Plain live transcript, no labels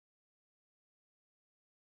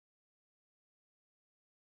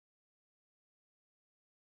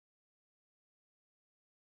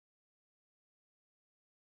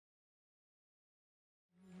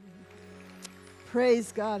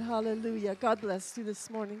Praise God. Hallelujah. God bless you this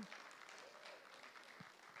morning.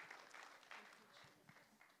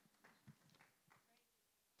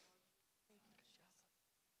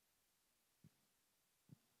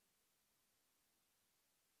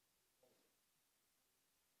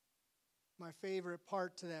 My favorite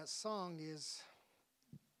part to that song is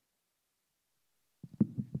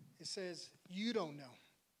it says, you don't know.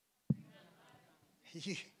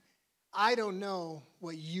 I don't know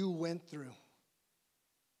what you went through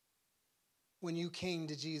when you came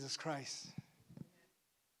to Jesus Christ.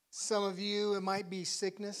 Some of you, it might be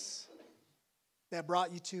sickness that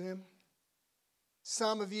brought you to him.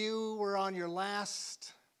 Some of you were on your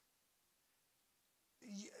last,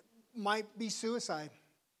 might be suicide.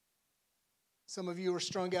 Some of you were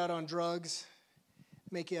strung out on drugs,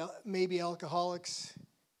 maybe alcoholics,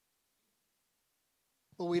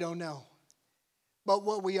 but we don't know. But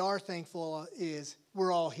what we are thankful is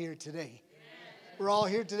we're all here today. We're all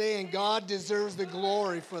here today, and God deserves the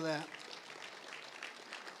glory for that.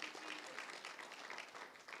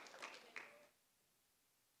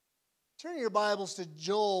 Turn your Bibles to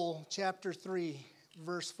Joel chapter 3,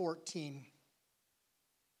 verse 14.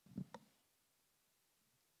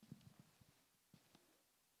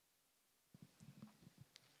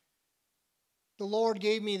 The Lord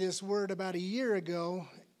gave me this word about a year ago,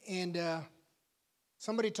 and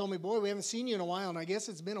somebody told me, boy, we haven't seen you in a while, and I guess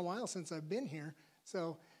it's been a while since I've been here.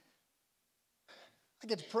 So I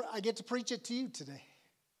get to preach it to you today.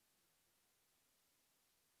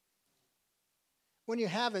 When you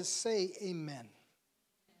have it, say amen.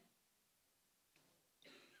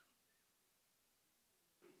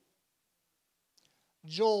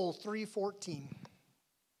 Joel 3:14.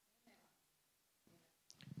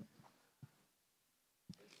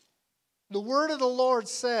 The word of the Lord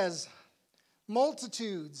says,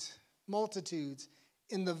 multitudes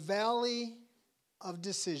in the valley of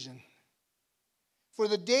decision. For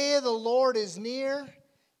the day of the Lord is near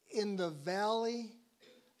in the valley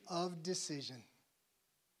of decision.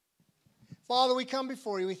 Father, we come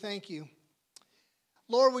before you. We thank you.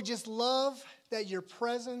 Lord, we just love that your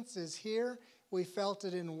presence is here. We felt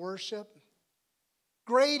it in worship.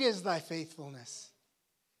 Great is thy faithfulness.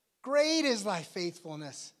 Great is thy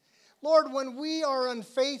faithfulness. Lord, when we are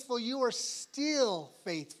unfaithful, you are still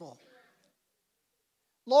faithful.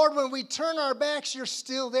 Lord, when we turn our backs, you're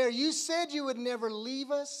still there. You said you would never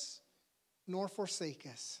leave us nor forsake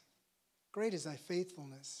us. Great is thy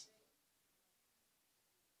faithfulness.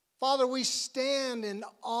 Father, we stand in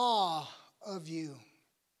awe of you.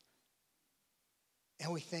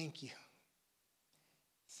 And we thank you.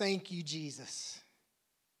 Thank you, Jesus.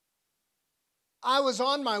 I was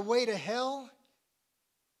on my way to hell.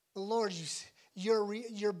 The Lord,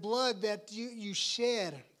 your blood that you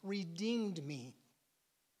shed redeemed me.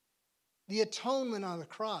 The atonement on the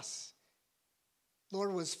cross,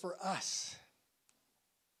 Lord, was for us.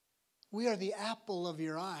 We are the apple of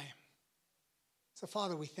your eye. So,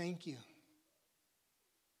 Father, we thank you.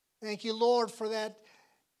 Thank you, Lord, for that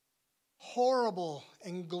horrible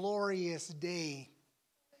and glorious day.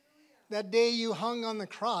 That day you hung on the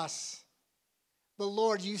cross. But,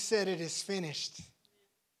 Lord, you said it is finished.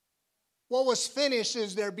 What was finished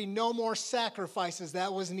is there be no more sacrifices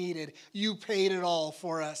that was needed. You paid it all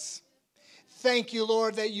for us. Thank you,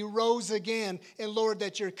 Lord, that you rose again, and, Lord,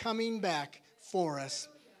 that you're coming back for us.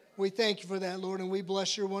 We thank you for that, Lord, and we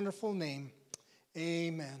bless your wonderful name.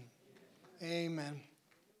 Amen. Amen.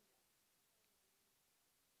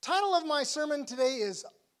 Title of my sermon today is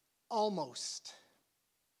Almost.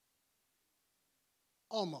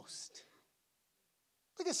 Almost.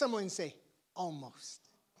 Look at someone and say, almost.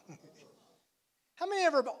 How many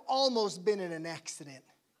ever almost been in an accident?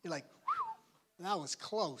 You're like, that was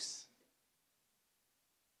close.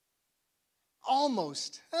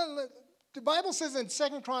 Almost. The Bible says in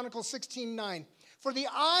 2 Chronicles 16:9, for the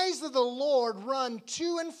eyes of the Lord run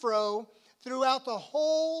to and fro throughout the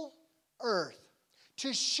whole earth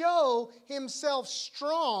to show himself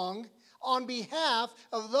strong on behalf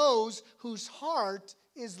of those whose heart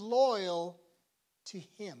is loyal to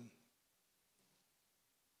him.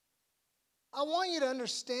 I want you to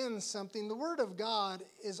understand something. The Word of God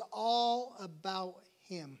is all about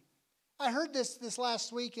him. I heard this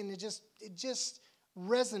last week, and it just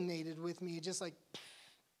resonated with me. It just like,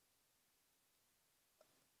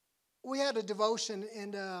 we had a devotion,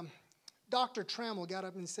 and Dr. Trammell got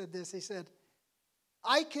up and said this. He said,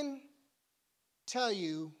 I can tell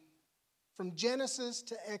you from Genesis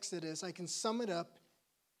to Exodus, I can sum it up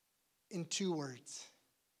in 2 words.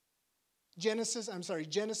 Genesis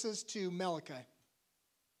to Malachi.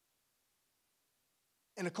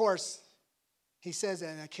 And of course, He says that,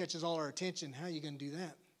 and that catches all our attention. How are you going to do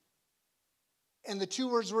that? And the two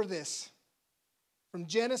words were this. From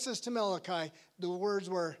Genesis to Malachi, the words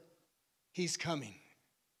were, He's coming.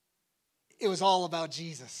 It was all about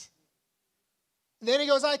Jesus. Then he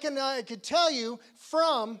goes, I could tell you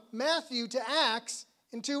from Matthew to Acts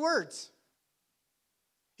in 2 words.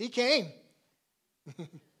 He came.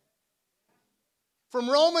 From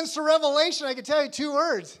Romans to Revelation, I could tell you 2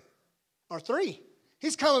 words. Or 3.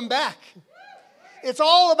 He's coming back. It's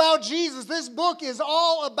all about Jesus. This book is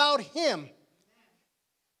all about Him.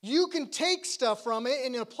 You can take stuff from it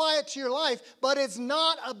and apply it to your life, but it's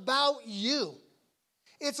not about you.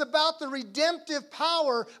 It's about the redemptive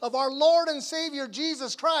power of our Lord and Savior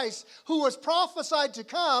Jesus Christ, who was prophesied to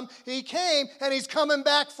come. He came, and He's coming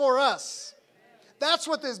back for us. That's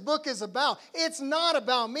what this book is about. It's not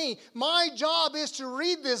about me. My job is to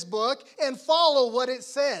read this book and follow what it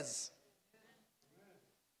says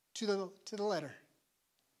to the letter.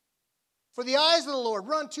 For the eyes of the Lord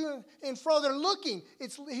run to and fro. They're looking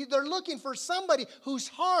for somebody whose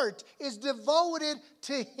heart is devoted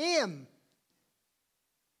to Him.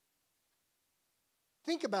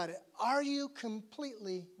 Think about it. Are you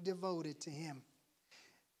completely devoted to Him?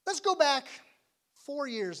 Let's go back 4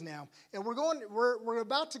 years now, and we're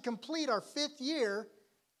about to complete our 5th year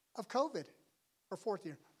of COVID, or 4th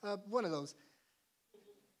year, one of those.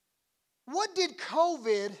 What did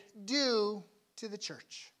COVID do to the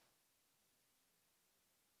church?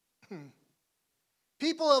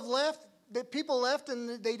 People left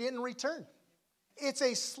and they didn't return. It's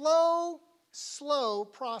a slow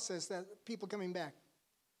process that people coming back.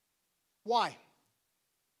 Why?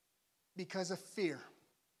 Because of fear.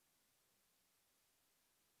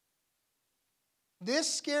 This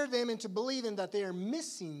scared them into believing that they are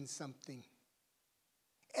missing something.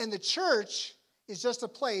 And the church is just a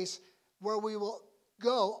place where we will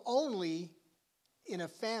go only in a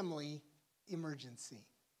family emergency.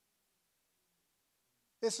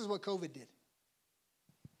 This is what COVID did.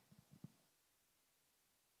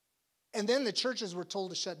 And then the churches were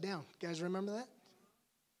told to shut down. You guys remember that?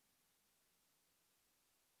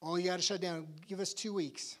 Oh, you got to shut down. Give us 2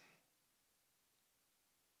 weeks.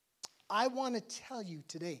 I want to tell you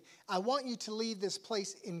today, I want you to leave this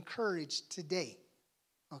place encouraged today,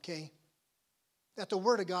 okay? That the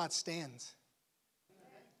Word of God stands.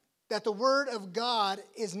 That the Word of God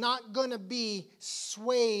is not going to be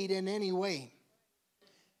swayed in any way.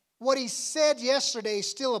 What He said yesterday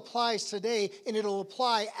still applies today, and it'll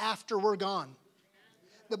apply after we're gone.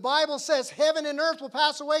 The Bible says heaven and earth will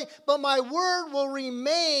pass away, but my word will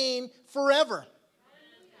remain forever.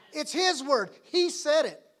 It's His word. He said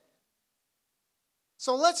it.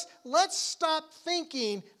 So let's stop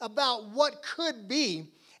thinking about what could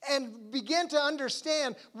be and begin to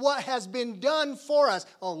understand what has been done for us.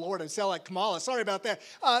 Oh, Lord, I sound like Kamala. Sorry about that.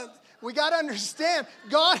 We got to understand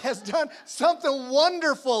God has done something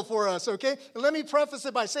wonderful for us, okay? And let me preface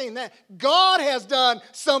it by saying that. God has done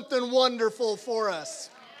something wonderful for us.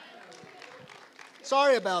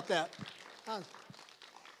 Sorry about that.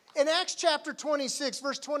 In Acts chapter 26,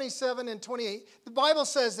 verse 27 and 28, the Bible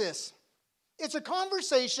says this. It's a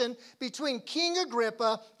conversation between King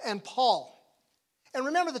Agrippa and Paul. And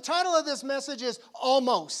remember, the title of this message is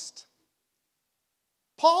Almost.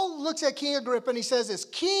 Paul looks at King Agrippa and he says this,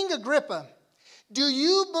 King Agrippa, do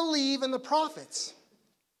you believe in the prophets?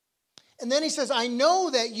 And then he says, I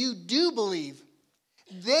know that you do believe.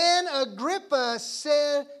 Then Agrippa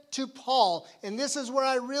said to Paul, and this is where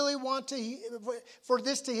I really want for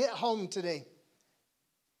this to hit home today.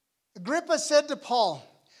 Agrippa said to Paul,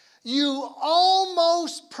 you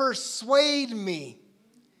almost persuade me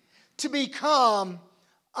to become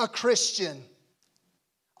a Christian.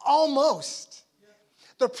 Almost.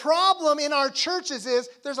 The problem in our churches is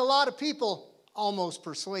there's a lot of people almost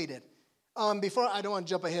persuaded. I don't want to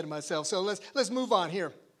jump ahead of myself, so let's move on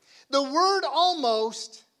here. The word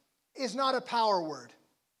almost is not a power word.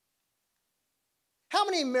 How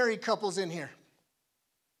many married couples in here?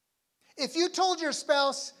 If you told your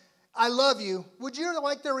spouse, I love you, would you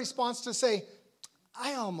like their response to say,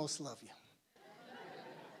 I almost love you?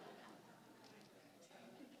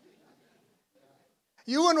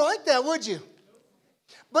 You wouldn't like that, would you?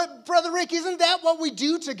 But, Brother Rick, isn't that what we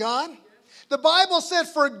do to God? The Bible said,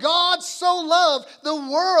 for God so loved the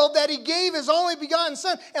world that He gave His only begotten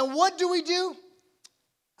Son. And what do we do?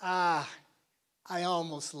 I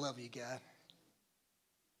almost love you, God.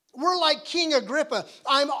 We're like King Agrippa.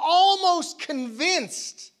 I'm almost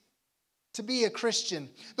convinced to be a Christian.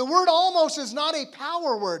 The word almost is not a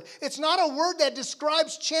power word. It's not a word that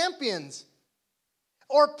describes champions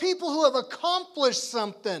or people who have accomplished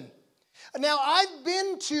something. Now, I've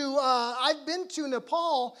been to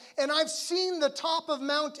Nepal, and I've seen the top of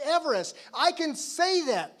Mount Everest. I can say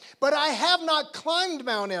that, but I have not climbed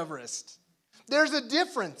Mount Everest. There's a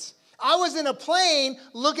difference. I was in a plane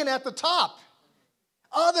looking at the top.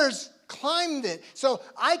 Others climbed it. So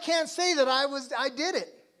I can't say that I did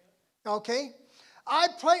it. Okay?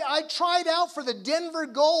 I tried out for the Denver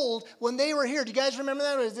Gold when they were here. Do you guys remember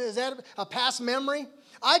that? Is that a past memory?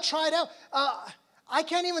 I tried out. I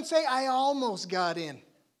can't even say I almost got in.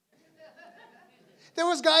 There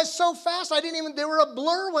was guys so fast, they were a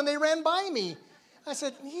blur when they ran by me. I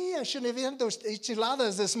said, I shouldn't have had those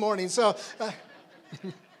enchiladas this morning. So,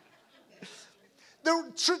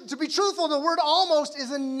 to be truthful, the word almost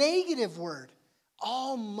is a negative word.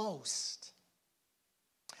 Almost.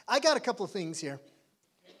 I got a couple of things here.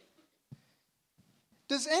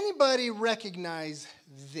 Does anybody recognize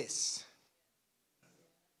this?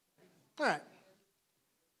 All right.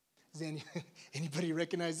 Does anybody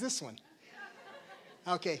recognize this one?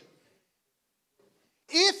 Okay.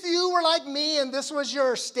 If you were like me and this was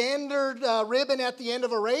your standard ribbon at the end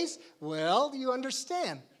of a race, well, you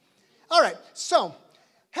understand. All right, so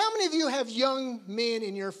how many of you have young men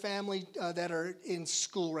in your family that are in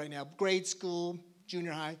school right now? Grade school,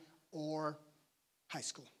 junior high, or high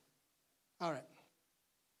school? All right.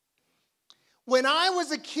 When I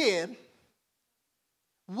was a kid,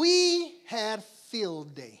 we had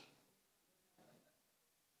field day.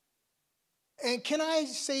 And can I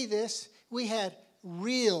say this? We had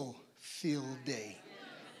real field day.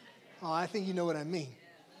 Oh, I think you know what I mean.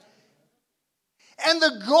 And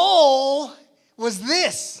the goal was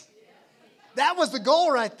this. That was the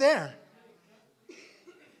goal right there.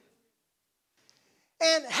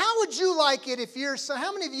 And how would you like it if your son,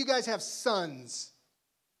 how many of you guys have sons?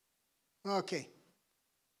 Okay.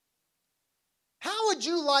 How would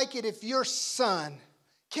you like it if your son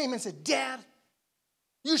came and said, Dad,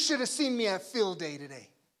 you should have seen me at field day today.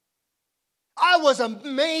 I was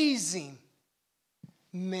amazing.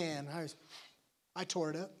 Man, I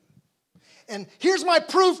tore it up. And here's my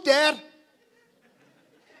proof, Dad.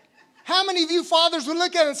 How many of you fathers would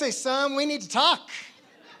look at it and say, son, we need to talk?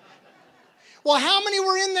 Well, how many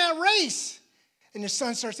were in that race? And your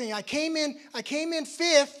son starts saying, I came in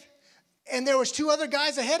fifth, and there was two other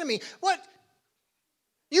guys ahead of me. What?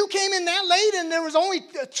 You came in that late and there was only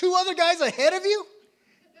two other guys ahead of you?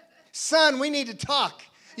 Son, we need to talk.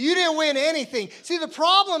 You didn't win anything. See, the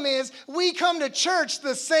problem is we come to church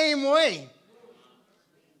the same way.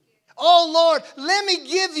 Oh, Lord, let me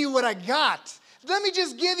give you what I got. Let me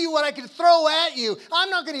just give you what I can throw at you. I'm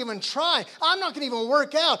not going to even try. I'm not going to even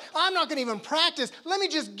work out. I'm not going to even practice. Let me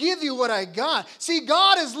just give you what I got. See,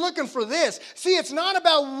 God is looking for this. See, it's not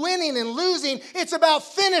about winning and losing. It's about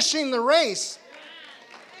finishing the race.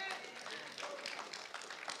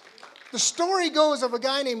 The story goes of a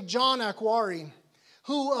guy named John Aquari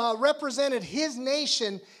who represented his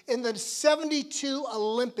nation in the 72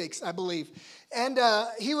 Olympics, I believe. And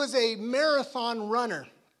he was a marathon runner.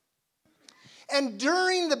 And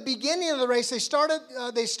during the beginning of the race, they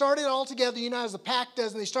started all together, as the pack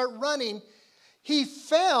does, and they start running. He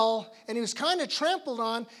fell, and he was kind of trampled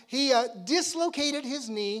on. He dislocated his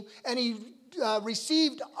knee, and he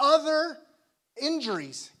received other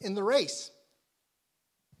injuries in the race.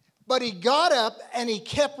 But he got up, and he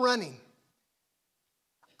kept running.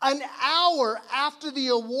 An hour after the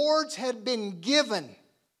awards had been given,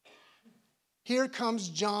 here comes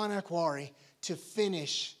John Aquari to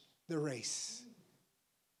finish the race.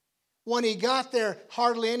 When he got there,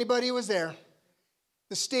 hardly anybody was there.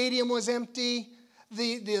 The stadium was empty.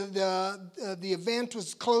 The event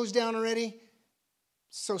was closed down already.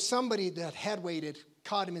 So somebody that had waited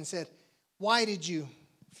caught him and said, why did you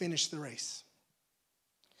finish the race?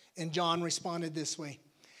 And John responded this way.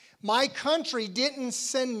 My country didn't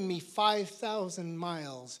send me 5,000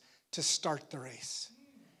 miles to start the race.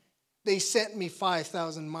 They sent me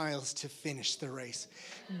 5,000 miles to finish the race.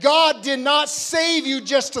 God did not save you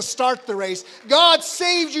just to start the race. God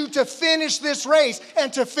saved you to finish this race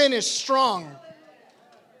and to finish strong.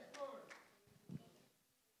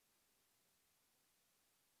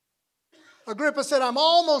 Agrippa said, I'm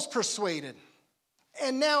almost persuaded.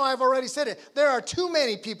 And now I've already said it. There are too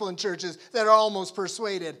many people in churches that are almost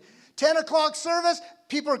persuaded. 10 o'clock service,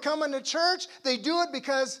 people are coming to church. They do it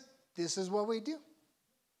because this is what we do.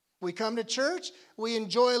 We come to church, we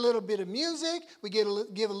enjoy a little bit of music, we give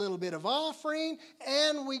a little bit of offering,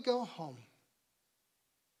 and we go home.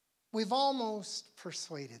 We've almost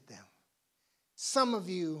persuaded them. Some of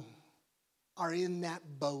you are in that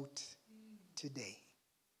boat today.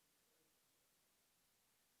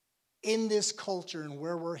 In this culture and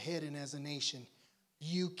where we're heading as a nation,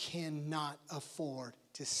 you cannot afford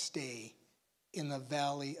to stay in the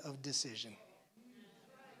valley of decision.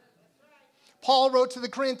 Paul wrote to the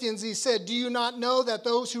Corinthians, he said, do you not know that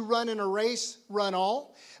those who run in a race run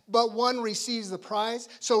all, but one receives the prize?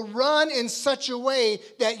 So run in such a way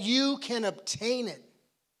that you can obtain it.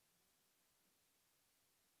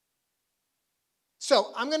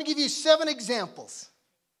 So I'm going to give you 7 examples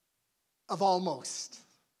of almost.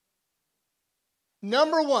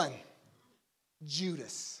 Number 1,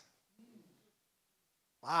 Judas.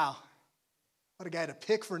 Wow. What a guy to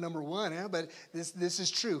pick for number 1, huh? But this is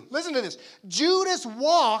true. Listen to this. Judas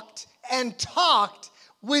walked and talked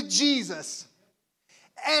with Jesus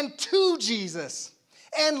and to Jesus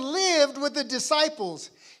and lived with the disciples.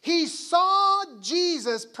 He saw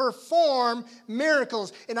Jesus perform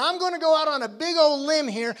miracles. And I'm going to go out on a big old limb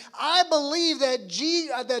here. I believe that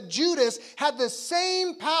Judas had the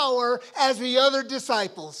same power as the other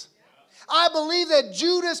disciples. I believe that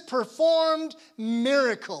Judas performed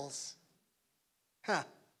miracles.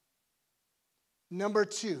 Number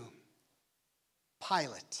 2,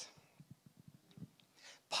 Pilate.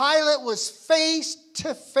 Pilate was face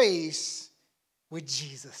to face with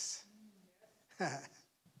Jesus.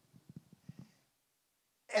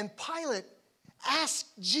 And Pilate asked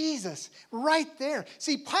Jesus right there.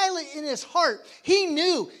 See, Pilate in his heart, he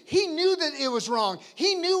knew that it was wrong.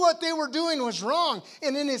 He knew what they were doing was wrong.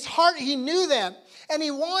 And in his heart, he knew that. And he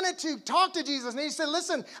wanted to talk to Jesus. And he said,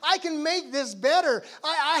 listen, I can make this better.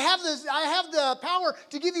 I have the power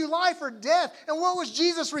to give you life or death. And what was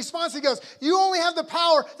Jesus' response? He goes, you only have the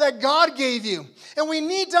power that God gave you. And we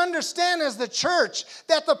need to understand as the church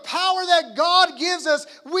that the power that God gives us,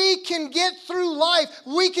 we can get through life.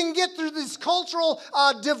 We can get through this cultural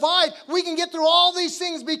divide. We can get through all these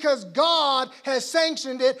things because God has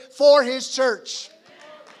sanctioned it for his church.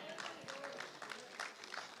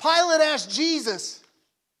 Pilate asked Jesus,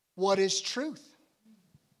 what is truth?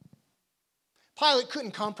 Pilate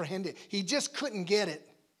couldn't comprehend it. He just couldn't get it.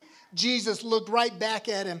 Jesus looked right back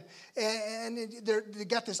at him, and they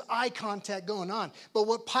got this eye contact going on. But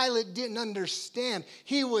what Pilate didn't understand,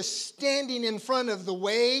 he was standing in front of the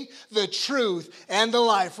way, the truth, and the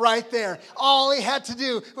life right there. All he had to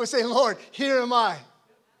do was say, Lord, here am I.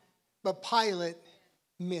 But Pilate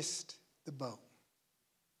missed the boat.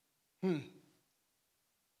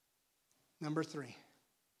 Number 3,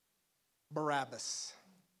 Barabbas.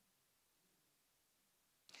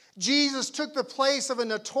 Jesus took the place of a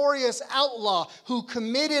notorious outlaw who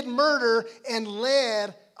committed murder and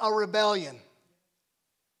led a rebellion.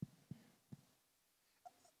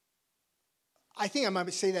 I think I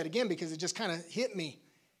might say that again because it just kind of hit me.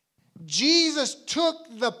 Jesus took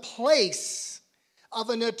the place of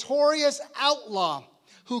a notorious outlaw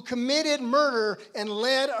who committed murder and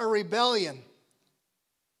led a rebellion.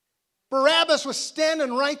 Barabbas was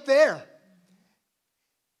standing right there.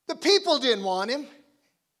 The people didn't want him.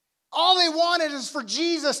 All they wanted is for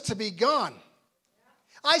Jesus to be gone.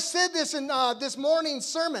 I said this in this morning's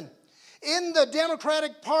sermon. In the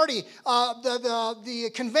Democratic Party,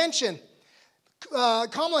 the convention,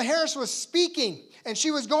 Kamala Harris was speaking, and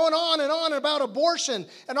she was going on and on about abortion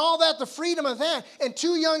and all that, the freedom of that. And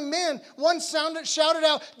 2 young men, one shouted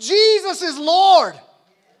out, Jesus is Lord.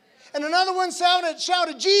 And another one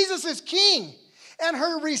shouted, Jesus is King. And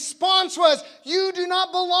her response was, you do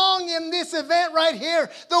not belong in this event right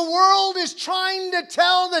here. The world is trying to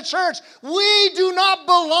tell the church, we do not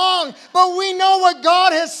belong, but we know what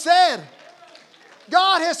God has said.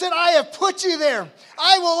 God has said, I have put you there.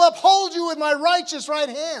 I will uphold you with my righteous right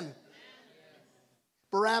hand.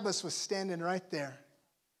 Barabbas was standing right there.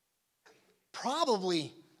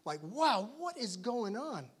 Probably like, wow, what is going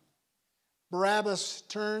on? Barabbas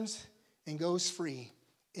turns and goes free,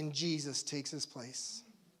 and Jesus takes his place.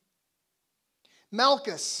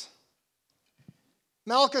 Malchus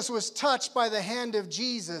was touched by the hand of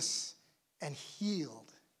Jesus and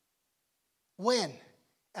healed. When?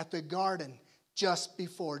 At the garden, just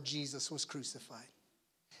before Jesus was crucified.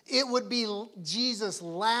 It would be Jesus'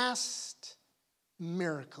 last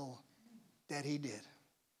miracle that he did.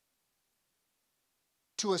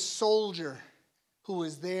 To a soldier who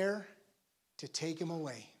was there to take him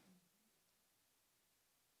away.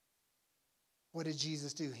 What did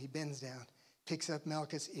Jesus do? He bends down, picks up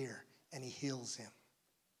Malchus' ear, and he heals him.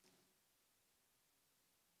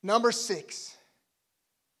 Number 6,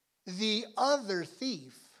 the other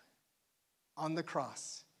thief on the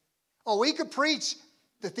cross. Oh, we could preach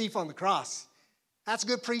the thief on the cross. That's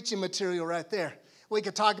good preaching material right there. We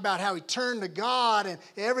could talk about how he turned to God and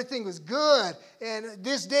everything was good. And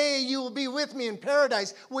this day you will be with me in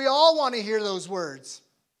paradise. We all want to hear those words.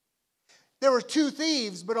 There were 2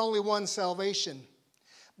 thieves, but only one salvation.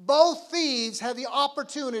 Both thieves had the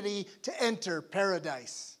opportunity to enter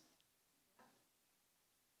paradise.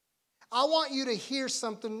 I want you to hear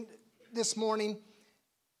something this morning.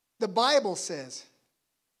 The Bible says,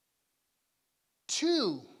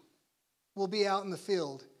 2 will be out in the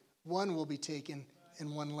field, 1 will be taken,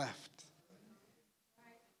 and 1 left.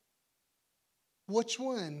 Which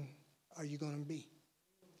one are you going to be?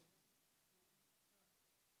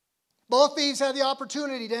 Both thieves had the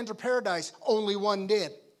opportunity to enter paradise. Only 1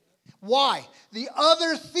 did. Why? The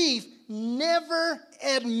other thief never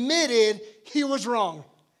admitted he was wrong.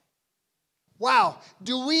 Wow.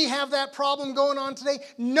 Do we have that problem going on today?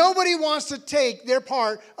 Nobody wants to take their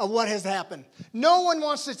part of what has happened. No one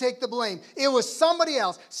wants to take the blame. It was somebody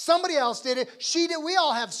else. Somebody else did it. She did. We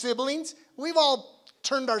all have siblings. We've all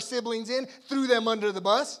turned our siblings in, threw them under the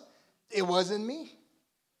bus. It wasn't me.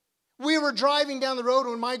 We were driving down the road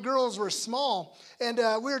when my girls were small, and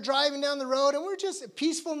we were driving down the road, and we were just a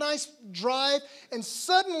peaceful, nice drive, and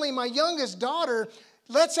suddenly my youngest daughter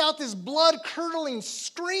lets out this blood-curdling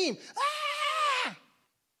scream. Ah!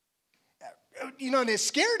 And it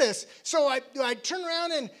scared us. So I turn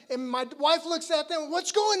around, and my wife looks at them.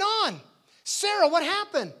 What's going on? Sarah, what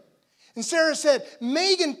happened? And Sarah said,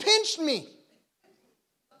 Megan pinched me.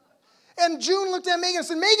 And June looked at Megan and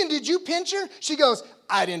said, Megan, did you pinch her? She goes,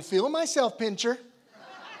 I didn't feel myself pinch her.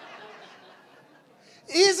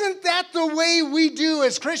 Isn't that the way we do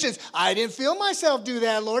as Christians? I didn't feel myself do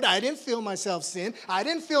that, Lord. I didn't feel myself sin. I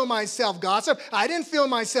didn't feel myself gossip. I didn't feel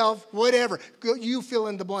myself whatever. You fill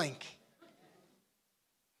in the blank.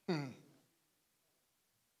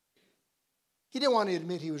 He didn't want to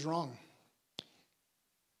admit he was wrong.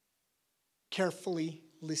 Carefully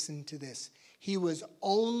listen to this. He was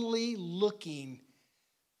only looking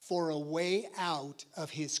for a way out of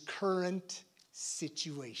his current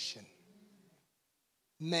situation.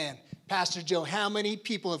 Man, Pastor Joe, how many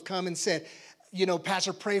people have come and said,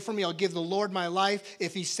 Pastor, pray for me. I'll give the Lord my life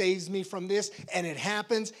if he saves me from this. And it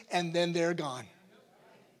happens, and then they're gone.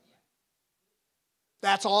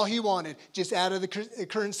 That's all he wanted, just out of the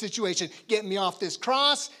current situation. Get me off this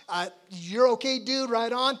cross. You're okay, dude,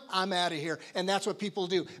 right on. I'm out of here. And that's what people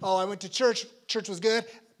do. Oh, I went to church. Church was good,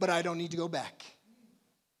 but I don't need to go back.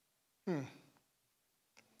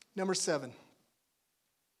 Number 7.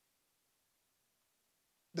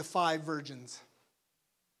 The 5 virgins.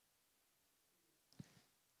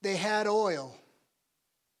 They had oil,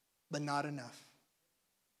 but not enough.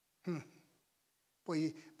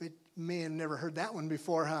 Boy, but may have never heard that one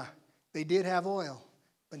before, huh? They did have oil,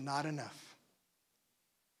 but not enough.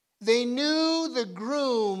 They knew the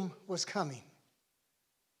groom was coming.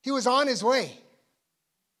 He was on his way.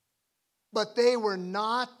 But they were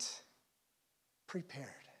not prepared.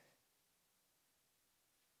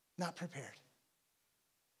 Not prepared.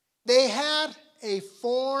 They had a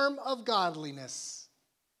form of godliness,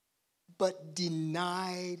 but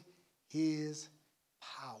denied his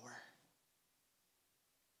power.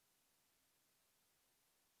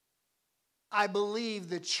 I believe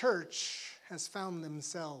the church has found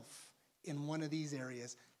themselves in one of these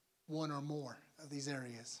areas, one or more of these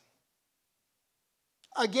areas.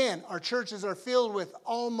 Again, our churches are filled with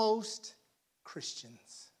almost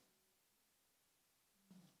Christians.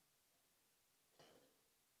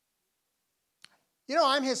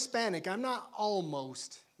 I'm Hispanic. I'm not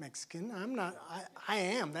almost Mexican. I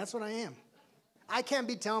am. That's what I am. I can't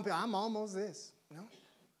be telling people I'm almost this. No,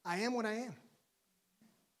 I am what I am.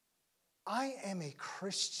 I am a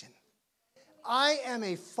Christian. I am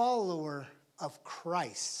a follower of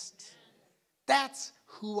Christ. That's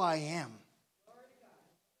who I am.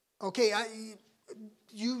 Okay,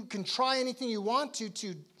 you can try anything you want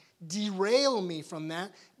to derail me from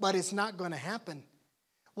that, but it's not going to happen.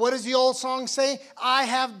 What does the old song say? I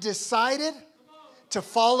have decided to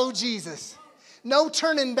follow Jesus. No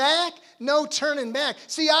turning back, no turning back.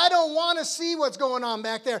 See, I don't want to see what's going on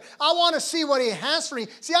back there. I want to see what he has for me.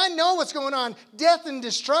 See, I know what's going on, death and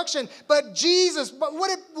destruction. But Jesus, but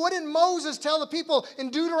what did Moses tell the people in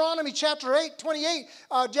Deuteronomy chapter 28?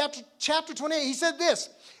 Chapter 28, he said this.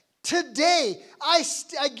 Today, I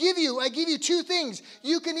give you 2 things.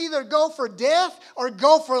 You can either go for death or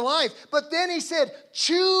go for life. But then he said,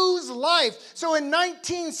 choose life. So in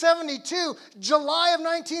 1972, July of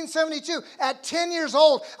 1972, at 10 years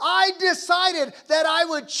old, I decided that I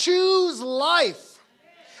would choose life.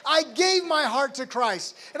 I gave my heart to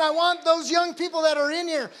Christ. And I want those young people that are in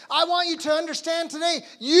here, I want you to understand today,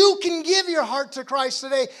 you can give your heart to Christ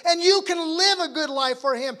today, and you can live a good life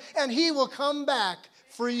for him, and he will come back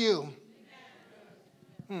for you.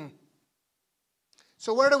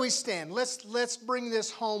 So where do we stand? Let's bring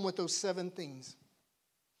this home with those 7 things.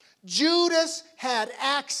 Judas had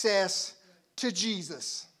access to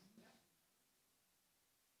Jesus.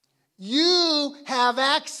 You have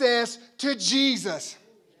access to Jesus.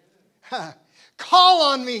 Call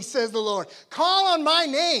on me, says the Lord. Call on my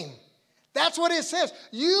name. That's what it says.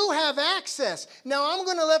 You have access. Now, I'm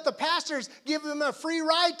going to let the pastors give them a free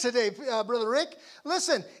ride today, Brother Rick.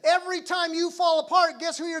 Listen, every time you fall apart,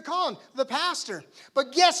 guess who you're calling? The pastor.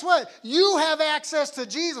 But guess what? You have access to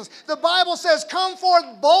Jesus. The Bible says, come forth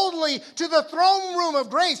boldly to the throne room of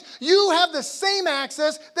grace. You have the same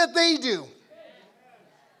access that they do.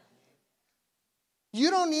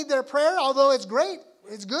 You don't need their prayer, although it's great.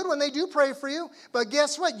 It's good when they do pray for you. But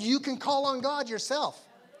guess what? You can call on God yourself.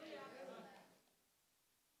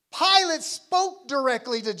 Pilate spoke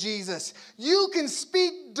directly to Jesus. You can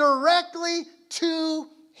speak directly to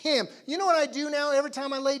him. You know what I do now every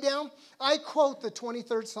time I lay down? I quote the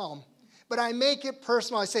 23rd Psalm, but I make it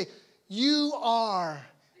personal. I say, you are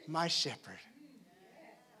my shepherd.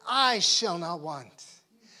 I shall not want.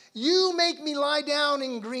 You make me lie down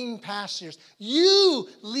in green pastures. You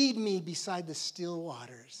lead me beside the still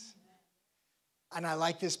waters. And I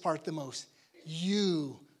like this part the most.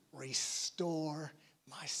 You restore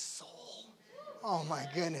my soul. Oh my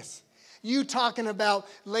goodness. You talking about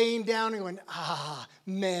laying down and going,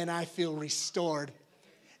 man, I feel restored.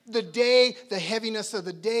 The day, the heaviness of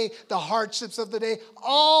the day, the hardships of the day,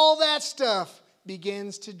 all that stuff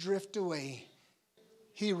begins to drift away.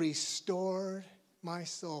 He restored my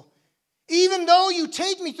soul. Even though you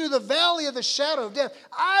take me through the valley of the shadow of death,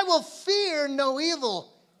 I will fear no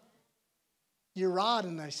evil. Your rod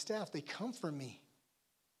and thy staff, they comfort me.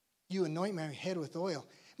 You anoint my head with oil.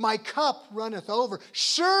 My cup runneth over.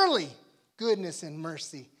 Surely goodness and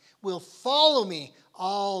mercy will follow me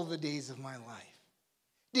all the days of my life.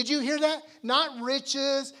 Did you hear that? Not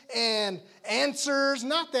riches and answers,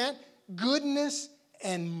 not that. Goodness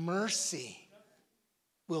and mercy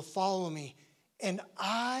will follow me. And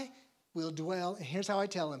I will dwell, and here's how I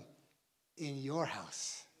tell him, in your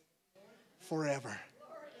house forever.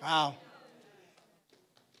 Wow.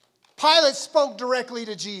 Pilate spoke directly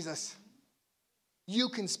to Jesus. You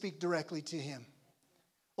can speak directly to him.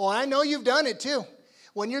 Well, I know you've done it too.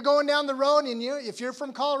 When you're going down the road, and if you're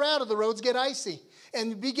from Colorado, the roads get icy. And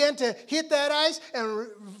you begin to hit that ice, and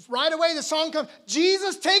right away the song comes,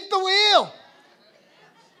 Jesus, take the wheel.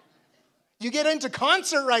 You get into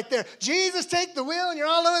concert right there. Jesus, take the wheel, and you're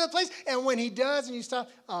all over the place. And when he does, and you stop,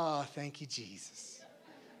 oh, thank you, Jesus.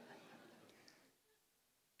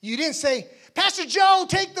 You didn't say, Pastor Joe,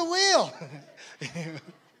 take the wheel.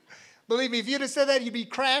 Believe me, if you'd have said that, you'd be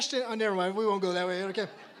crashed. Oh, never mind. We won't go that way. Okay.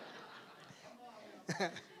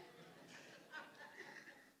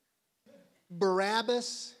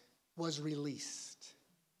 Barabbas was released.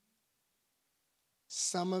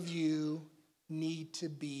 Some of you need to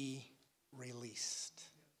be released.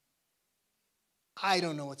 I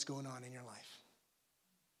don't know what's going on in your life.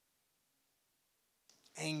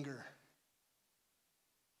 Anger,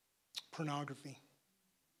 pornography,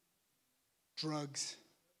 drugs,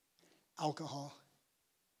 alcohol.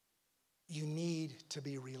 You need to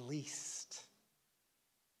be released.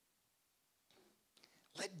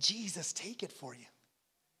 Let Jesus take it for you.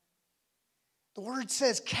 The word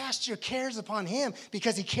says, cast your cares upon him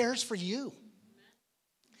because he cares for you.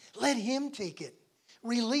 Let him take it.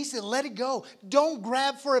 Release it. Let it go. Don't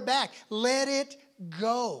grab for it back. Let it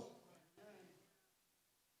go.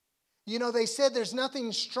 You know, they said there's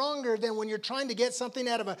nothing stronger than when you're trying to get something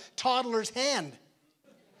out of a toddler's hand.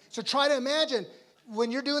 So try to imagine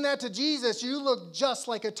when you're doing that to Jesus, you look just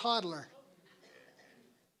like a toddler.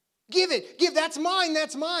 Give it. Give. That's mine.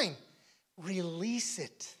 That's mine. Release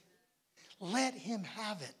it. Let him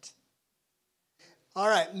have it. All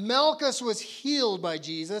right. Malchus was healed by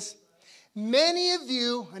Jesus. Many of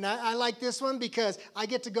you, and I like this one because I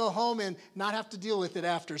get to go home and not have to deal with it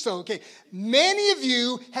after. So, okay. Many of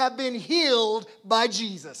you have been healed by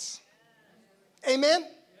Jesus. Amen?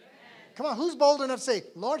 Come on. Who's bold enough to say,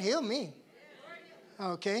 Lord, heal me?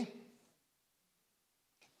 Okay.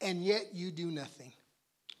 And yet you do nothing.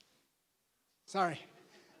 Sorry.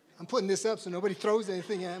 I'm putting this up so nobody throws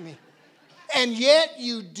anything at me. And yet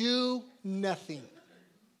you do nothing.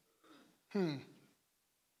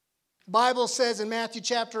 Bible says in Matthew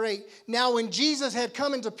chapter 8, now when Jesus had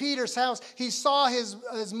come into Peter's house, he saw his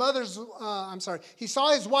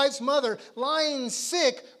wife's mother lying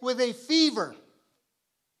sick with a fever.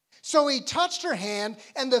 So he touched her hand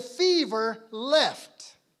and the fever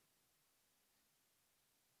left.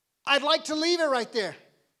 I'd like to leave it right there.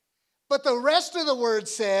 But the rest of the word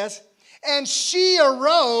says, and she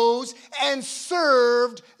arose and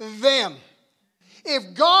served them.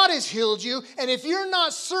 If God has healed you, and if you're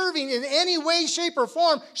not serving in any way, shape, or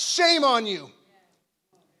form, shame on you.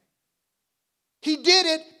 He did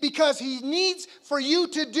it because he needs for you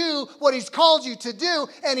to do what he's called you to do,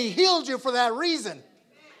 and he healed you for that reason.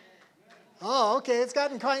 Oh, okay, it's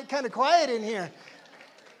gotten kind of quiet in here.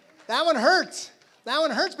 That one hurts. That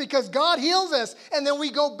one hurts because God heals us, and then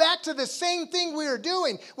we go back to the same thing we were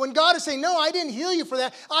doing. When God is saying, no, I didn't heal you for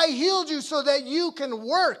that. I healed you so that you can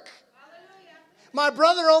work. Hallelujah. My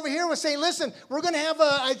brother over here was saying, listen, we're going to have,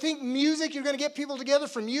 I think, music. You're going to get people together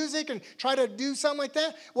for music and try to do something like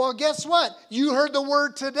that. Well, guess what? You heard the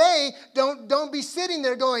word today. Don't be sitting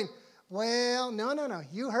there going, well, no.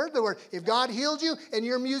 You heard the word. If God healed you and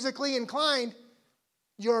you're musically inclined,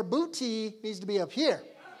 your booty needs to be up here.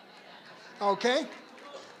 Okay?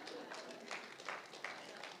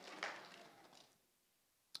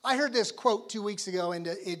 I heard this quote 2 weeks ago, and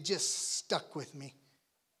it just stuck with me.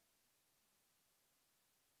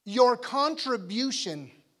 Your contribution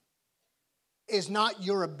is not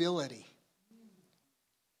your ability.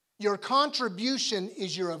 Your contribution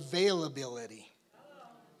is your availability.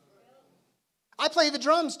 I played the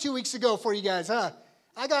drums 2 weeks ago for you guys, huh?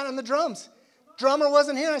 I got on the drums. Drummer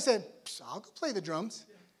wasn't here. I said, I'll go play the drums.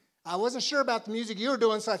 I wasn't sure about the music you were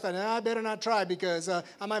doing, so I thought, I better not try because I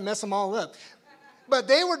might mess them all up. But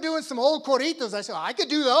they were doing some old corritos. I said, I could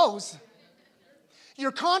do those.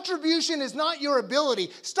 Your contribution is not your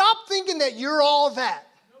ability. Stop thinking that you're all that.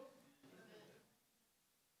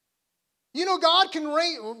 You know, God can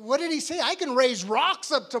raise, what did he say? I can raise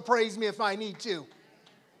rocks up to praise me if I need to.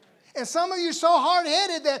 And some of you are so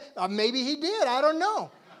hard-headed that maybe he did. I don't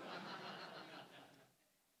know.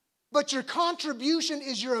 But your contribution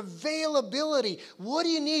is your availability. What do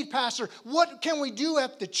you need, Pastor? What can we do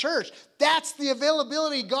at the church? That's the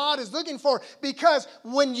availability God is looking for. Because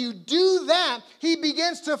when you do that, he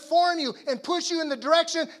begins to form you and push you in the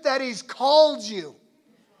direction that he's called you.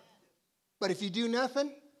 But if you do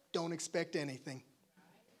nothing, don't expect anything.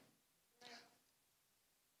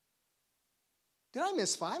 Did I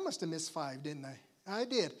miss 5? I must have missed 5, didn't I? I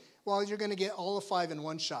did. Well, you're going to get all of 5 in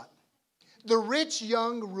one shot. The rich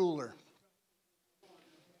young ruler.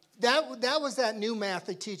 That was that new math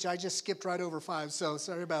they teach. I just skipped right over 5, so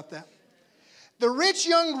sorry about that. The rich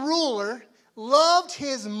young ruler loved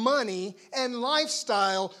his money and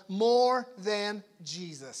lifestyle more than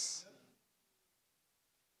Jesus.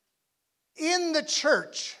 In the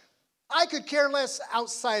church, I could care less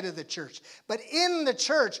outside of the church, but in the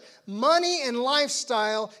church, money and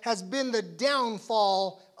lifestyle has been the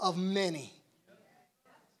downfall of many.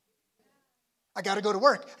 I got to go to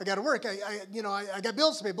work. I got to work. I got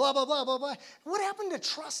bills to pay. Blah, blah, blah, blah, blah. What happened to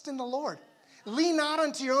trust in the Lord? Lean not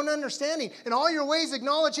unto your own understanding. In all your ways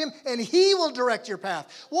acknowledge him, and he will direct your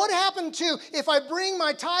path. What happened to if I bring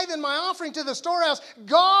my tithe and my offering to the storehouse,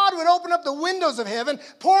 God would open up the windows of heaven,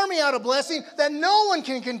 pour me out a blessing that no one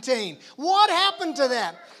can contain? What happened to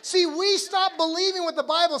that? See, we stop believing what the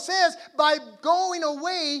Bible says by going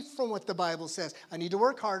away from what the Bible says. I need to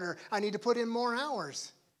work harder. I need to put in more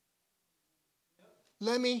hours.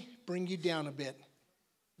 Let me bring you down a bit.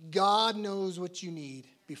 God knows what you need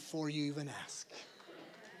before you even ask.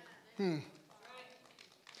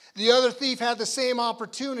 The other thief had the same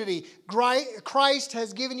opportunity. Christ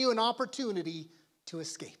has given you an opportunity to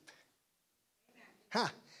escape.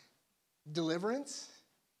 Deliverance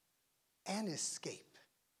and escape.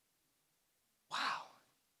 Wow.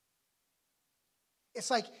 It's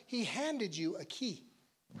like he handed you a key.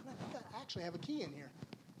 I think I actually have a key in here.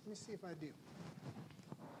 Let me see if I do.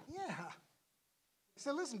 Yeah. He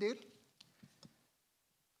said, listen, dude,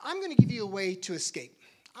 I'm going to give you a way to escape.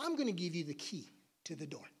 I'm going to give you the key to the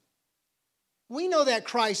door. We know that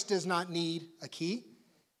Christ does not need a key.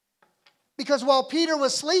 Because while Peter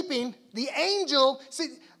was sleeping, the angel,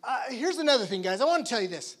 here's another thing, guys. I want to tell you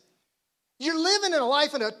this. You're living in a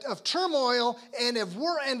life of turmoil and of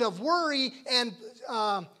worry and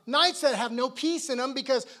nights that have no peace in them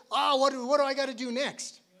because, what do I got to do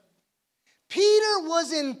next? Peter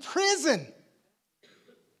was in prison.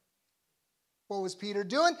 What was Peter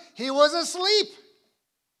doing? He was asleep.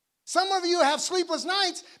 Some of you have sleepless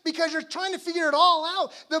nights because you're trying to figure it all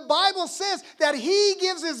out. The Bible says that he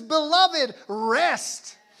gives his beloved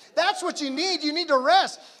rest. That's what you need. You need to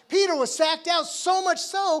rest. Peter was sacked out so much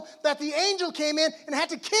so that the angel came in and had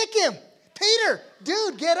to kick him. Peter,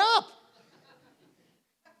 dude, get up.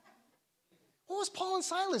 What was Paul and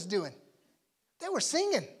Silas doing? They were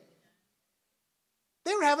singing.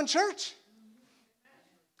 They were having church.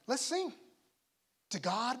 Let's sing. To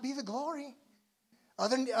God be the glory.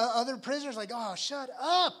 Other prisoners like, oh, shut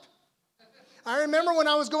up. I remember when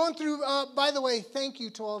I was going through, by the way, thank you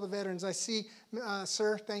to all the veterans. I see,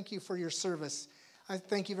 sir, thank you for your service. I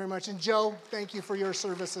thank you very much. And Joe, thank you for your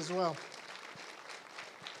service as well.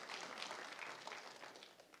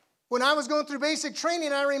 When I was going through basic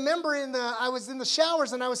training, I remember I was in the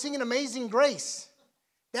showers and I was singing Amazing Grace.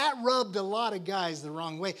 That rubbed a lot of guys the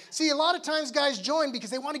wrong way. See, a lot of times guys join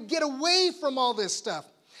because they want to get away from all this stuff.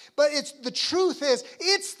 But the truth is,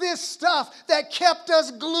 it's this stuff that kept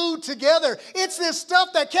us glued together. It's this stuff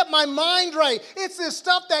that kept my mind right. It's this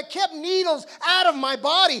stuff that kept needles out of my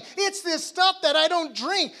body. It's this stuff that I don't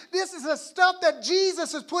drink. This is the stuff that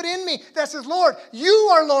Jesus has put in me that says, Lord, you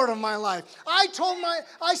are Lord of my life. I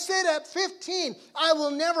said at 15, I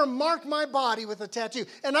will never mark my body with a tattoo.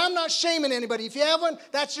 And I'm not shaming anybody. If you have one,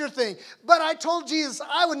 that's your thing. But I told Jesus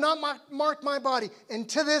I would not mark my body. And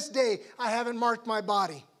to this day, I haven't marked my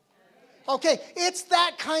body. Okay, it's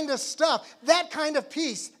that kind of stuff, that kind of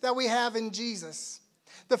peace that we have in Jesus.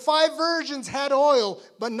 The 5 virgins had oil,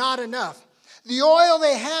 but not enough. The oil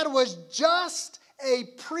they had was just a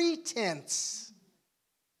pretense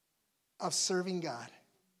of serving God.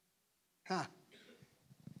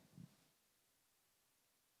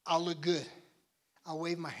 I'll look good. I'll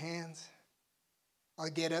wave my hands. I'll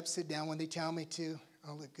get up, sit down when they tell me to.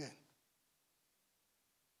 I'll look good.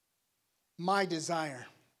 My desire,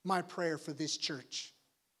 my prayer for this church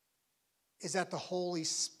is that the Holy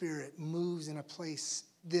Spirit moves in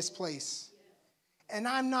this place. And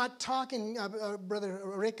I'm not talking, Brother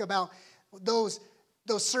Rick, about those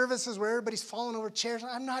services where everybody's falling over chairs.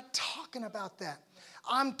 I'm not talking about that.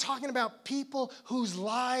 I'm talking about people whose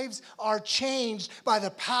lives are changed by the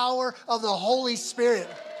power of the Holy Spirit.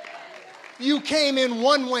 You came in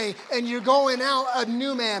one way and you're going out a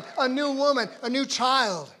new man, a new woman, a new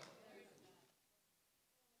child.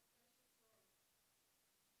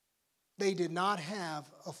 They did not have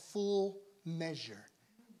a full measure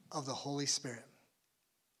of the Holy Spirit.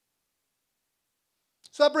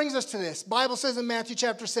 So that brings us to this. The Bible says in Matthew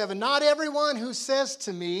chapter 7, not everyone who says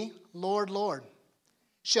to me, Lord, Lord,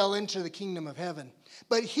 shall enter the kingdom of heaven,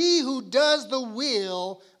 but he who does the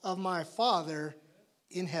will of my Father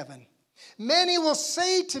in heaven. Many will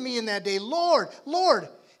say to me in that day, Lord, Lord,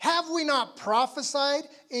 have we not prophesied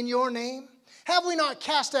in your name? Have we not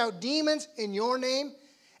cast out demons in your name?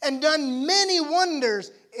 And done many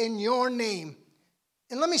wonders in your name.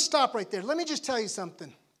 And let me stop right there. Let me just tell you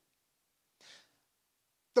something.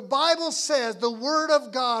 The Bible says the word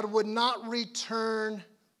of God would not return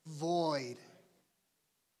void.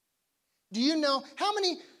 Do you know how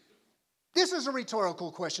many? This is a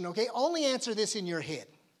rhetorical question, okay? Only answer this in your head.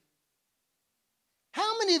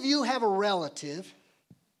 How many of you have a relative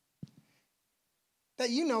that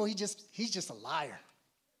you know he's just a liar?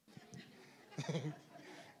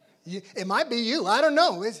 It might be you. I don't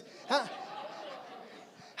know.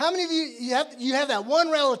 How many of you have that one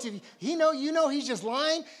relative? You know he's just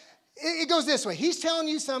lying. It goes this way. He's telling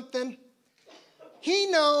you something.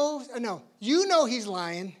 You know he's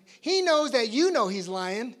lying. He knows that you know he's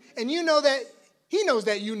lying, and you know that he knows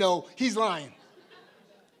that you know he's lying.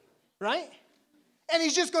 Right? And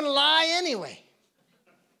he's just going to lie anyway.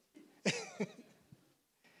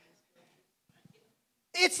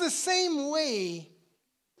 It's the same way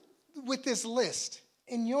with this list.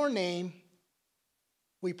 In your name,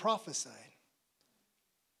 we prophesied.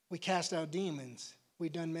 We cast out demons.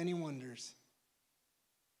 We've done many wonders.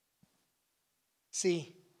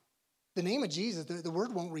 See, the name of Jesus, the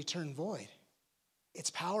word won't return void. It's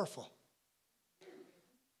powerful.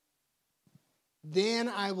 Then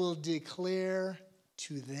I will declare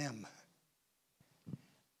to them,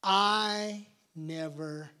 I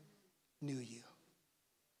never knew you.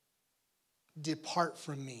 Depart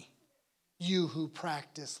from me, you who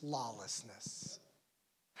practice lawlessness.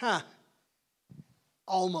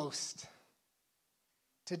 Almost.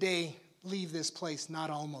 Today, leave this place, not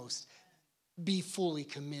almost. Be fully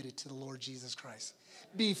committed to the Lord Jesus Christ.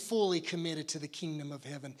 Be fully committed to the kingdom of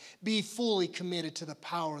heaven. Be fully committed to the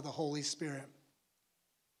power of the Holy Spirit.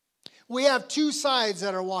 We have two sides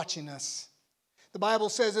that are watching us. The Bible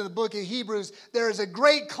says in the book of Hebrews, there is a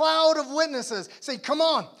great cloud of witnesses. Say, come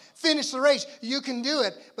on, finish the race. You can do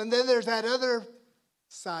it. But then there's that other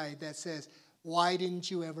side that says, why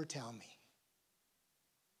didn't you ever tell me?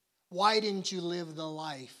 Why didn't you live the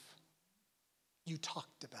life you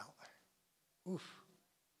talked about? Oof.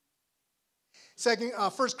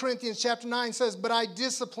 1 Corinthians chapter 9 says, but I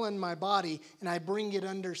discipline my body and I bring it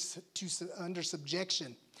under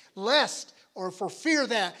subjection, lest or for fear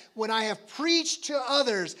that when I have preached to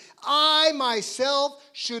others, I myself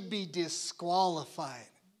should be disqualified.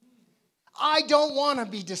 I don't want to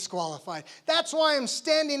be disqualified. That's why I'm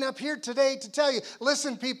standing up here today to tell you,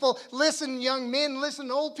 listen, people, listen, young men, listen,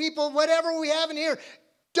 old people, whatever we have in here,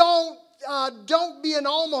 don't be an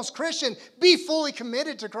almost Christian. Be fully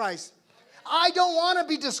committed to Christ. I don't want to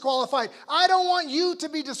be disqualified. I don't want you to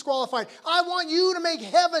be disqualified. I want you to make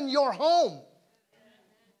heaven your home.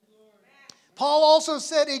 Paul also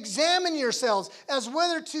said, examine yourselves as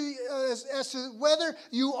to whether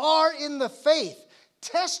you are in the faith.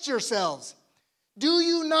 Test yourselves. Do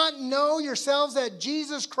you not know yourselves that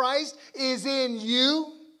Jesus Christ is in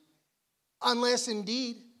you? Unless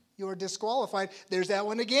indeed you are disqualified. There's that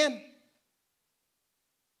one again.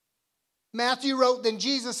 Matthew wrote, then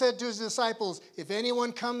Jesus said to his disciples, if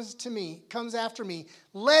anyone comes after me,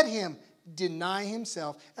 let him deny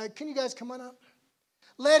himself. Can you guys come on up?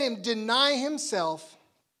 Let him deny himself,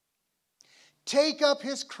 take up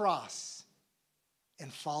his cross,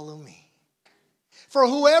 and follow me. For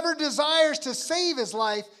whoever desires to save his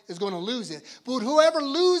life is going to lose it. But whoever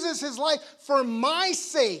loses his life for my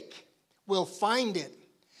sake will find it.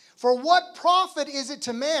 For what profit is it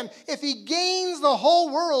to man if he gains the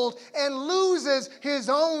whole world and loses his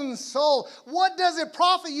own soul? What does it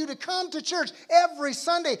profit you to come to church every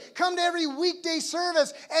Sunday, come to every weekday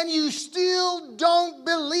service, and you still don't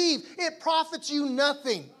believe? It profits you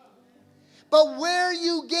nothing. But where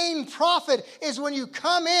you gain profit is when you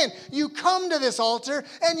come to this altar,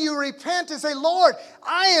 and you repent and say, Lord,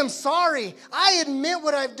 I am sorry. I admit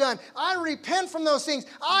what I've done. I repent from those things.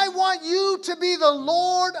 I want you to be the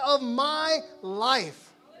Lord of my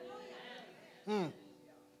life.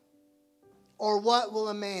 Or what will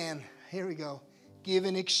a man, here we go, give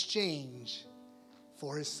in exchange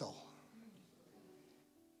for his soul?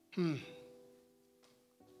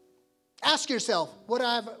 Ask yourself,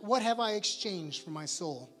 what have I exchanged for my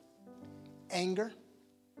soul? Anger?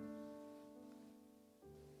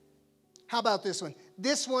 How about this one?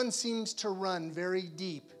 This one seems to run very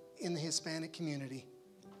deep in the Hispanic community.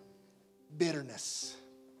 Bitterness.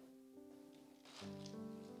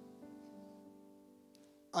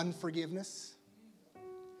 Unforgiveness.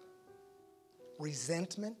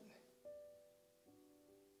 Resentment.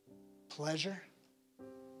 Pleasure.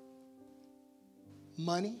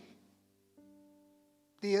 Money.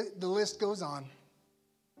 The list goes on.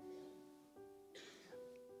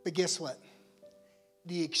 But guess what?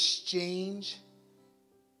 The exchange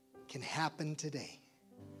can happen today.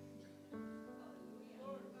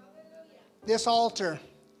 This altar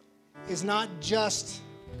is not just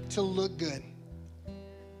to look good.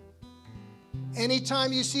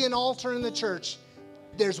 Anytime you see an altar in the church,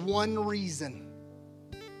 there's one reason.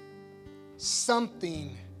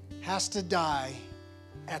 Something has to die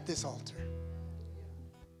at this altar.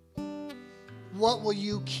 What will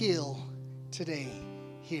you kill today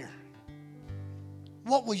here?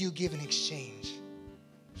 What will you give in exchange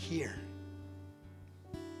here?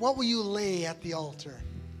 What will you lay at the altar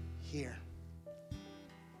here?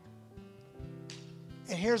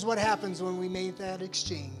 And here's what happens when we make that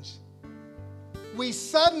exchange. We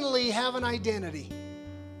suddenly have an identity.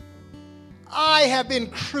 I have been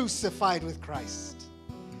crucified with Christ.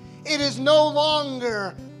 It is no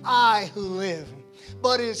longer I who live,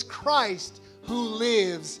 but it is Christ who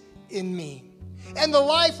lives in me. And the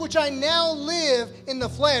life which I now live in the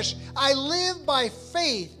flesh, I live by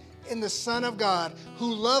faith in the Son of God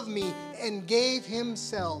who loved me and gave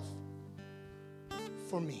himself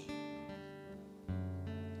for me.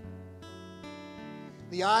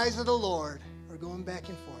 The eyes of the Lord are going back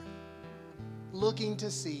and forth, looking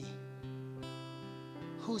to see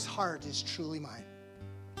whose heart is truly mine.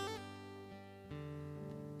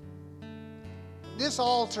 This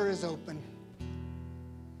altar is open.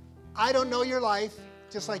 I don't know your life,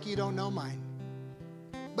 just like you don't know mine.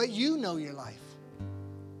 But you know your life.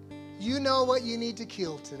 You know what you need to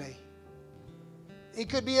kill today. It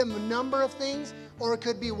could be a number of things, or it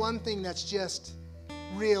could be one thing that's just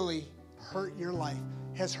really hurt your life,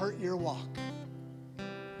 has hurt your walk.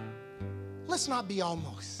 Let's not be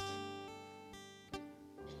almost.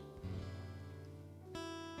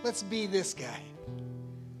 Let's be this guy.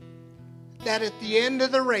 That at the end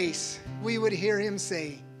of the race, we would hear him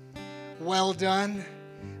say, well done,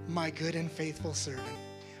 my good and faithful servant.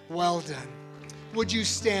 Well done. Would you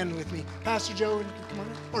stand with me? Pastor Joe, come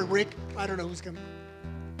on. Or Rick, I don't know who's coming.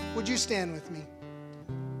 Would you stand with me?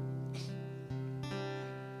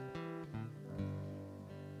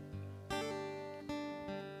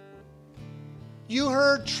 You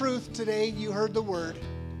heard truth today. You heard the word.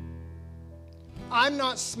 I'm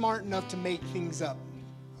not smart enough to make things up,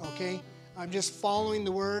 okay? I'm just following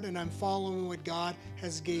the word, and I'm following what God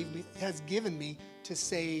has given me to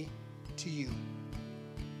say to you.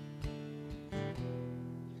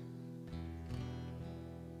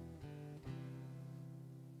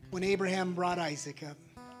 when Abraham brought Isaac up,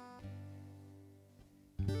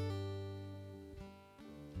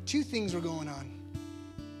 two things were going on.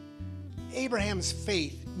 Abraham's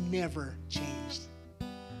faith never changed.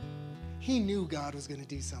 He knew God was going to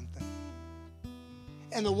do something.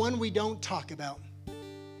 And the one we don't talk about,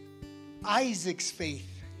 Isaac's faith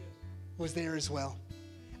was there as well.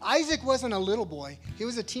 Isaac wasn't a little boy. He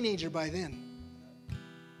was a teenager by then.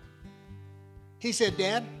 He said,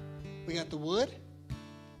 Dad, we got the wood,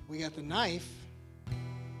 we got the knife,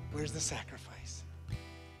 where's the sacrifice?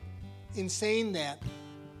 In saying that,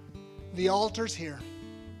 the altar's here.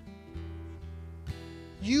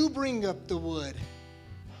 You bring up the wood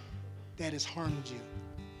that has harmed you.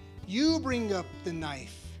 You bring up the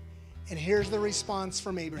knife. And here's the response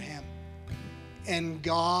from Abraham. And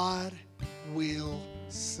God will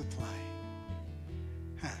supply.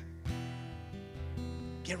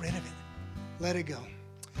 Get rid of it. Let it go.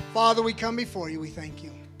 Father, we come before you. We thank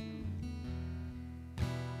you.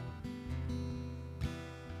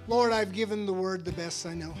 Lord, I've given the word the best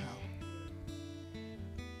I know how.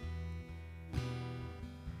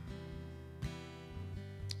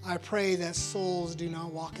 I pray that souls do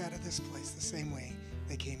not walk out of this place the same way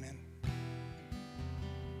they came in.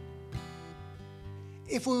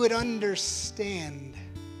 If we would understand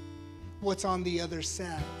what's on the other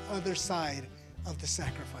side of the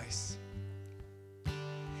sacrifice.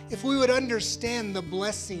 If we would understand the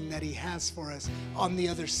blessing that he has for us on the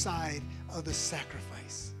other side of the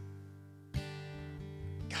sacrifice.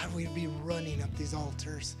 God, we'd be running up these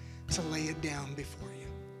altars to lay it down before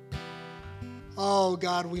you. Oh,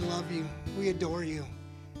 God, we love you. We adore you.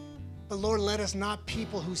 But Lord, let us not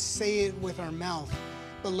people who say it with our mouth,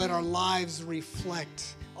 but let our lives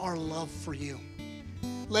reflect our love for you.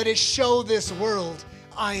 Let it show this world,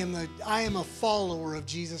 I am a follower of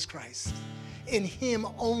Jesus Christ. In him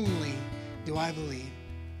only do I believe.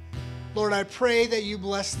 Lord, I pray that you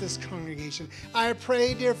bless this congregation. I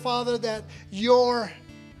pray, dear Father, that your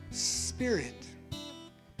Spirit,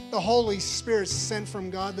 the Holy Spirit sent from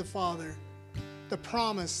God the Father, the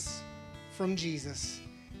promise from Jesus,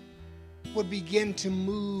 would begin to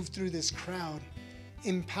move through this crowd,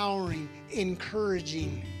 empowering,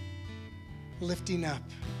 encouraging, lifting up.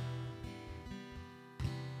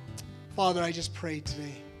 Father, I just pray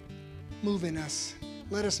today, move in us.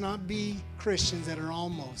 Let us not be Christians that are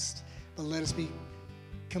almost, but let us be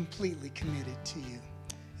completely committed to you.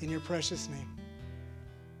 In your precious name.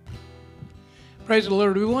 Praise the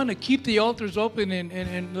Lord. We want to keep the altars open,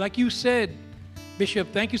 and like you said,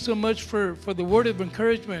 Bishop, thank you so much for the word of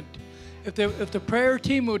encouragement. If the prayer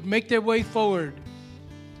team would make their way forward,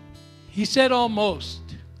 he said almost.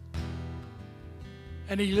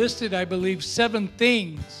 And he listed, I believe, 7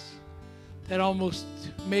 things that almost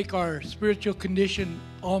make our spiritual condition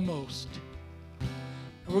almost.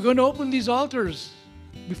 And we're going to open these altars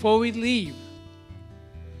before we leave.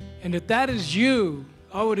 And if that is you,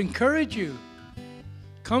 I would encourage you,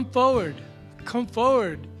 come forward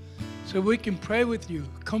so we can pray with you.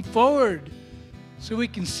 Come forward so we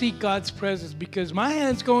can seek God's presence, because my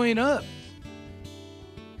hand's going up.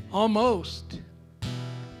 Almost.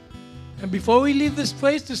 And before we leave this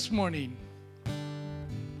place this morning,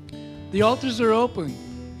 the altars are open.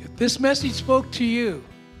 If this message spoke to you,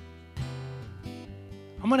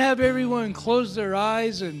 I'm going to have everyone close their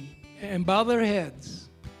eyes and bow their heads.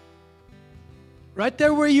 Right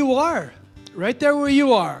there where you are. Right there where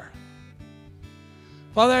you are.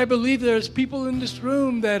 Father, I believe there's people in this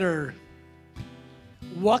room that are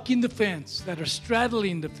walking the fence, that are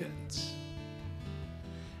straddling the fence.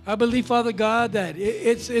 I believe, Father God, that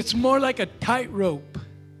it's more like a tightrope.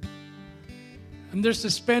 And they're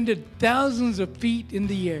suspended thousands of feet in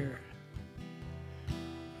the air.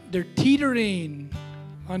 They're teetering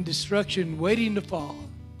on destruction, waiting to fall.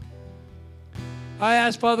 I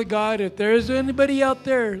ask, Father God, if there is anybody out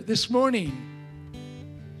there this morning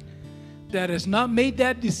that has not made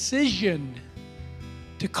that decision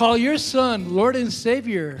to call your Son Lord and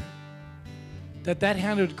Savior, that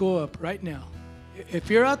hand would go up right now. If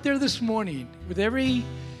you're out there this morning with every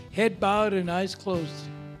head bowed and eyes closed,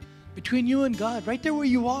 between you and God, right there where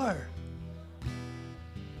you are,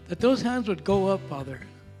 that those hands would go up, Father,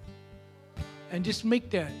 and just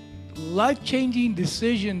make that life-changing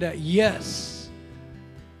decision that yes,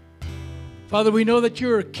 Father, we know that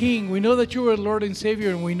you're a King, we know that you're a Lord and Savior,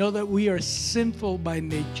 and we know that we are sinful by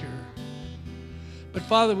nature. But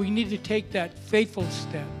Father, we need to take that faithful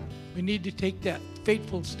step. We need to take that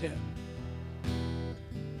faithful step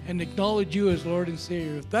and acknowledge you as Lord and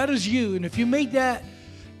Savior. If that is you, and if you make that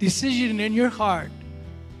decision in your heart,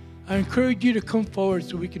 I encourage you to come forward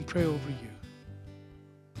so we can pray over you.